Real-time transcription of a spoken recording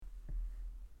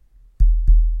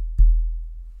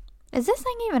Is this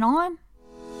thing even on?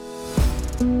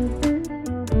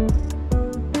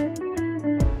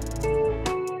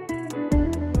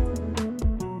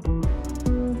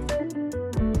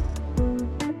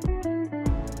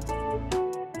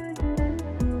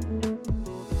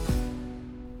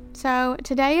 So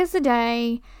today is the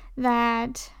day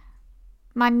that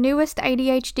my newest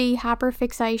ADHD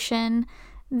hyperfixation,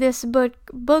 this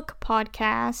book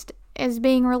podcast, is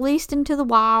being released into the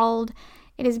wild.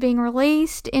 It is being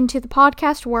released into the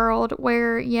podcast world,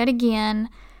 where yet again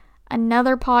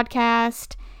another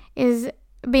podcast is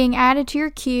being added to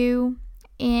your queue,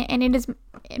 and it is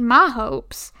in my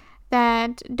hopes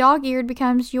that Dog-Eared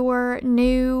becomes your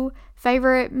new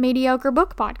favorite mediocre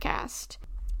book podcast.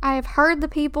 I have heard the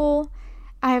people,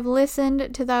 I have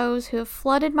listened to those who have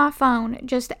flooded my phone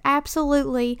just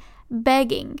absolutely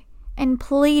begging and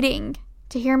pleading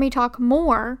to hear me talk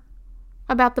more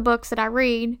about the books that I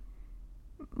read,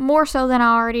 more so than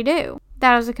I already do.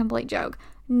 That was a complete joke.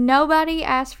 Nobody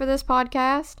asked for this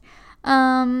podcast.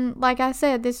 Like I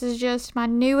said, this is just my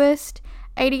newest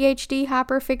ADHD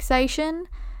hyperfixation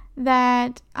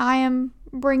that I am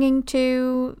bringing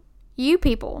to you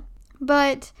people.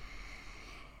 But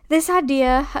this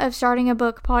idea of starting a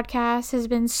book podcast has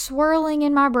been swirling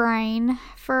in my brain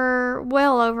for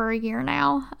well over a year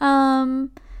now.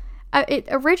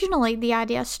 Originally, the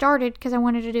idea started because I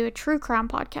wanted to do a true crime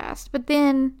podcast, but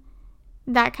then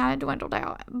that kind of dwindled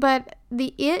out. But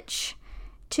the itch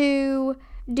to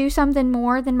do something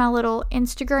more than my little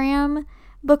Instagram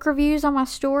book reviews on my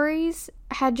stories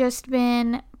had just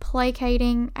been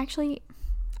placating. Actually,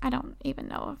 I don't even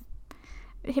know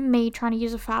if me trying to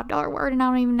use a $5 word, and I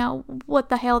don't even know what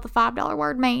the hell the $5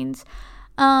 word means.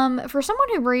 For someone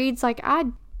who reads, like, I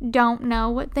don't know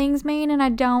what things mean, and I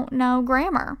don't know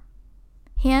grammar.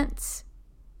 Hence,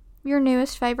 your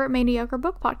newest favorite mediocre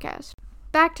book podcast.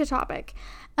 Back to topic.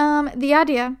 The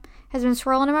idea has been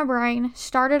swirling in my brain,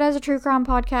 started as a true crime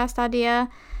podcast idea,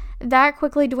 that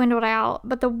quickly dwindled out,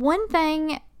 but the one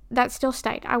thing that still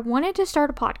stayed, I wanted to start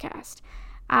a podcast.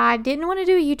 I didn't want to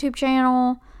do a YouTube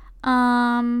channel,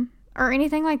 or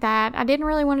anything like that. I didn't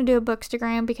really want to do a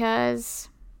bookstagram because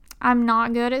I'm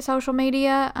not good at social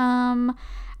media.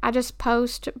 I just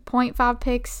post 0.5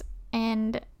 pics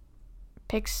and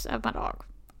pics of my dog.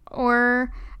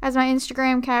 Or, as my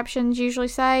Instagram captions usually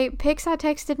say, pics I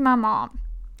texted my mom.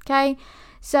 Okay?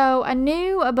 So, I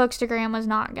knew a bookstagram was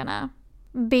not gonna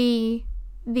be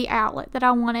the outlet that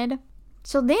I wanted.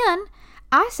 So then,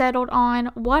 I settled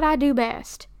on what I do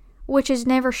best, which is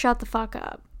never shut the fuck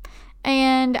up.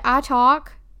 And I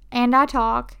talk, and I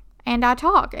talk, and I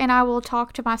talk. And I will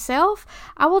talk to myself.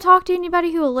 I will talk to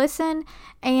anybody who will listen.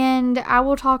 And I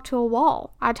will talk to a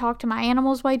wall. I talk to my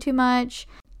animals way too much.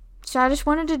 So I just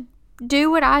wanted to do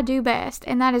what I do best.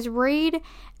 And that is read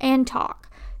and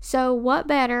talk. So what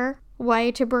better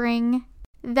way to bring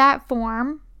that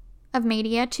form of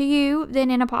media to you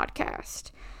than in a podcast?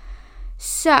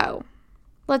 So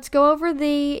let's go over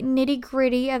the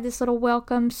nitty-gritty of this little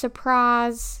welcome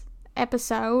surprise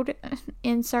episode.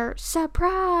 Insert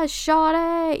surprise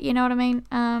shawty. You know what I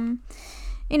mean?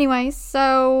 Anyways,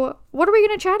 so what are we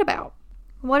going to chat about?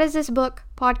 What is this book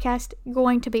podcast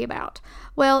going to be about?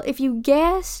 Well, if you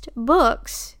guessed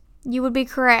books, you would be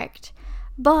correct.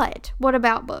 But what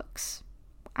about books?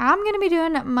 I'm going to be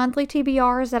doing monthly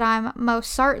TBRs that I'm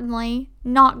most certainly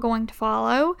not going to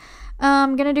follow.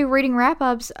 I'm going to do reading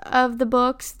wrap-ups of the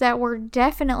books that were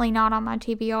definitely not on my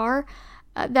TBR,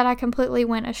 that I completely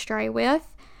went astray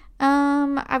with.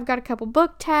 I've got a couple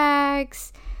book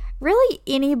tags. Really,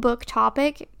 any book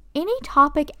topic, any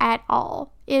topic at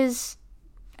all is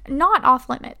not off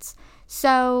limits.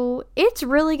 So it's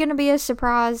really going to be a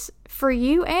surprise for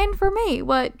you and for me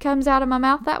what comes out of my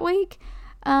mouth that week,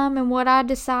 and what I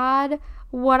decide,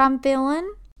 what I'm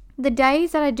feeling. The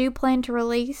days that I do plan to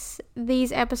release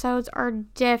these episodes are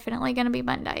definitely going to be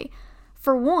Monday.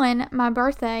 For one, my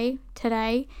birthday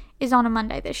today is on a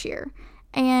Monday this year.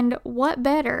 And what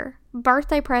better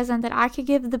birthday present that I could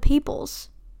give the peoples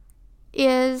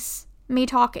is me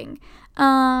talking.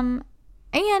 And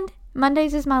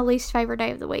Mondays is my least favorite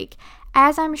day of the week,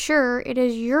 as I'm sure it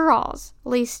is your all's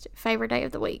least favorite day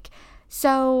of the week.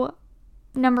 So,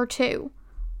 number 2,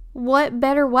 what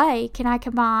better way can I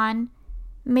combine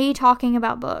me talking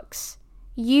about books,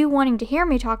 you wanting to hear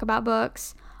me talk about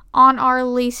books, on our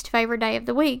least favorite day of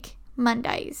the week,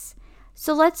 Mondays?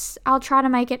 So I'll try to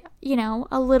make it,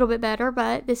 a little bit better,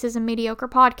 but this is a mediocre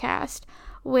podcast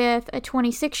with a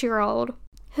 26-year-old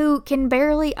who can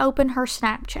barely open her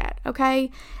Snapchat, okay?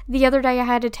 The other day I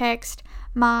had to text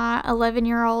my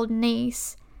 11-year-old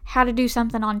niece how to do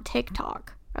something on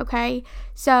TikTok, okay?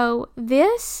 So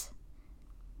this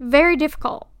Very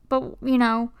difficult. But, you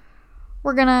know,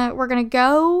 we're gonna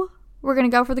go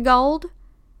for the gold.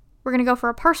 We're gonna go for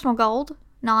a personal gold,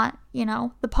 not, you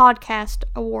know, the podcast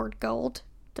award gold.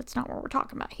 That's not what we're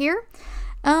talking about here.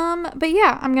 But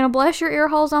yeah, I'm gonna bless your ear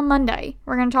holes on Monday.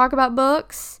 We're gonna talk about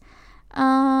books.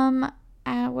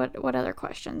 What other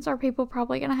questions are people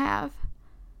probably gonna have?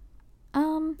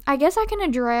 I guess I can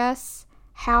address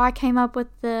how I came up with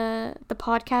the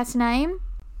podcast name.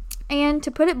 And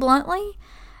to put it bluntly,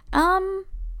 I'm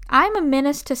a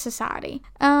menace to society.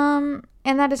 And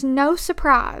that is no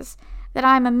surprise that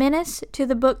I'm a menace to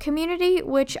the book community,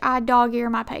 which I dog-ear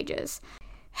my pages.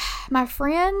 My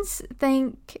friends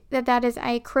think that is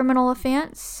a criminal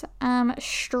offense.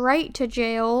 Straight to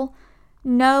jail.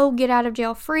 No get out of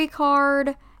jail free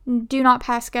card. Do not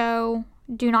pass go.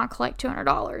 Do not collect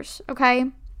 $200.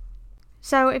 Okay?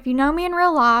 So if you know me in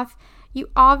real life, you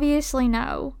obviously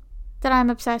know that I'm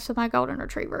obsessed with my golden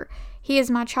retriever. He is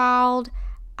my child.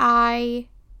 I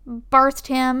birthed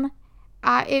him.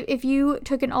 If you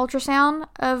took an ultrasound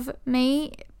of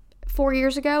me 4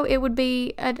 years ago, it would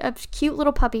be a cute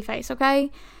little puppy face,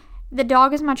 okay? The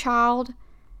dog is my child,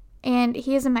 and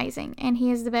he is amazing, and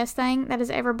he is the best thing that has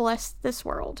ever blessed this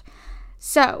world.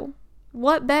 So,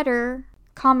 what better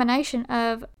combination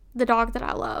of the dog that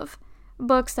I love,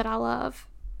 books that I love,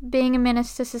 being a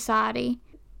menace to society?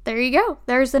 There you go.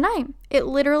 There's the name. It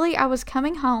literally, I was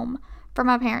coming home from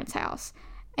my parents' house,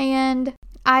 and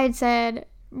I had said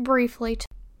briefly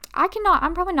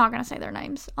I'm probably not going to say their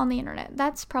names on the internet.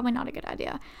 That's probably not a good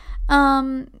idea.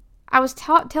 I was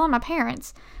telling my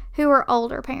parents, who are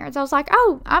older parents, I was like,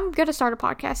 oh, I'm going to start a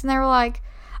podcast. And they were like,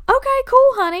 okay,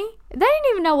 cool, honey. They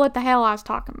didn't even know what the hell I was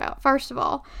talking about, first of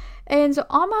all. And so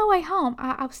on my way home,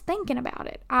 I was thinking about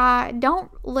it. I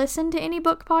don't listen to any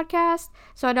book podcast,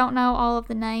 so I don't know all of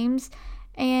the names.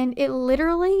 And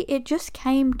it just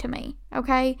came to me,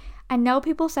 okay? I know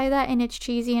people say that and it's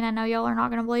cheesy, and I know y'all are not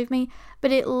going to believe me, but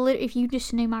if you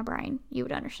just knew my brain, you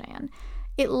would understand.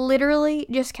 It literally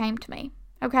just came to me,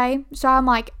 okay? So I'm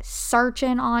like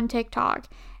searching on TikTok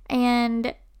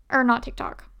or not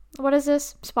TikTok. What is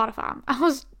this? Spotify. I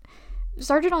was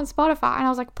searching on Spotify and I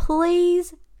was like,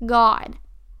 please, God,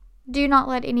 do not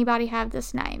let anybody have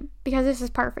this name because this is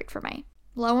perfect for me.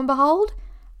 Lo and behold,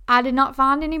 I did not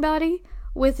find anybody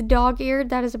with dog-eared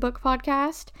that is a book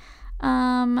podcast.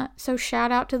 So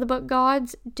shout out to the book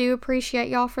gods. Do appreciate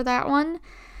y'all for that one.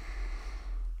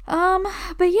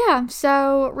 But yeah,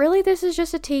 so really this is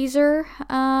just a teaser,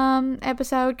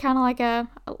 episode, kind of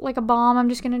like a bomb I'm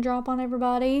just going to drop on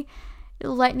everybody,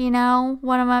 letting you know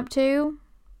what I'm up to.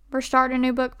 We're starting a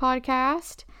new book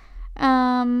podcast.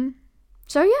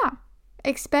 So yeah,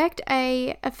 expect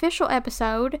a official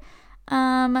episode,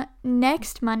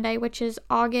 next Monday, which is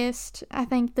August, I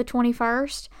think the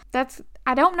 21st.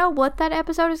 I don't know what that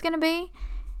episode is going to be.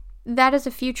 That is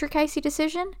a future Kasey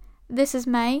decision. This is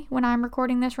May when I'm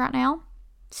recording this right now.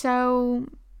 So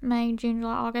May, June,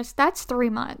 July, August. That's 3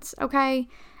 months, okay?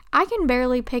 I can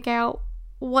barely pick out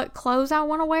what clothes I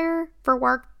want to wear for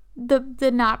work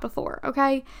the night before,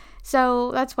 okay?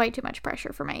 So that's way too much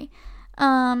pressure for me.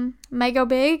 May go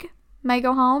big, may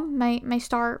go home, may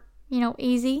start,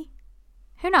 easy.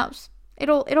 Who knows?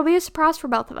 It'll be a surprise for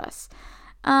both of us.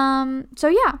 So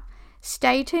yeah,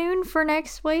 stay tuned for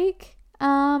next week.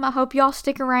 I hope y'all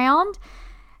stick around,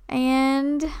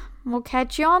 and we'll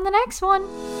catch you on the next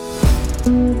one.